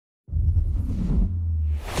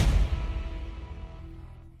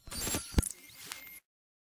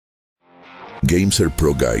Gamezer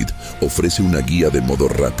Pro Guide ofrece una guía de modo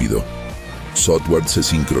rápido. Software se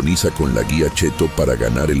sincroniza con la guía Cheto para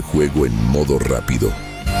ganar el juego en modo rápido.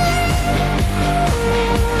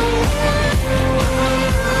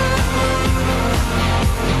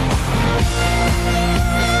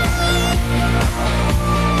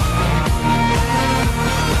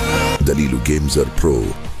 دليل جيمزر برو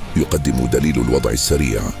يقدم دليل الوضع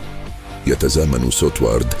السريع. يتزامن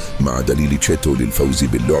سوتوارد مع دليل شيتو للفوز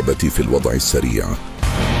باللعبة في الوضع السريع.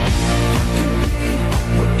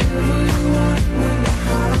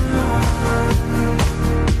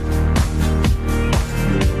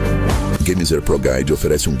 Gamezer Pro Guide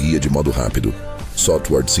oferece guia de modo rápido.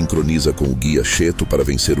 Software sincroniza com o guia Cheto para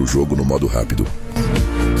vencer o jogo no modo rápido.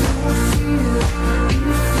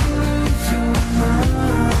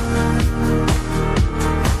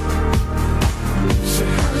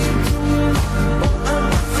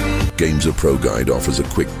 Gamezer Pro Guide offers a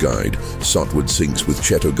quick guide. Software syncs with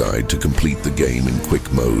Cheto Guide to complete the game in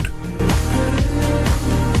quick mode.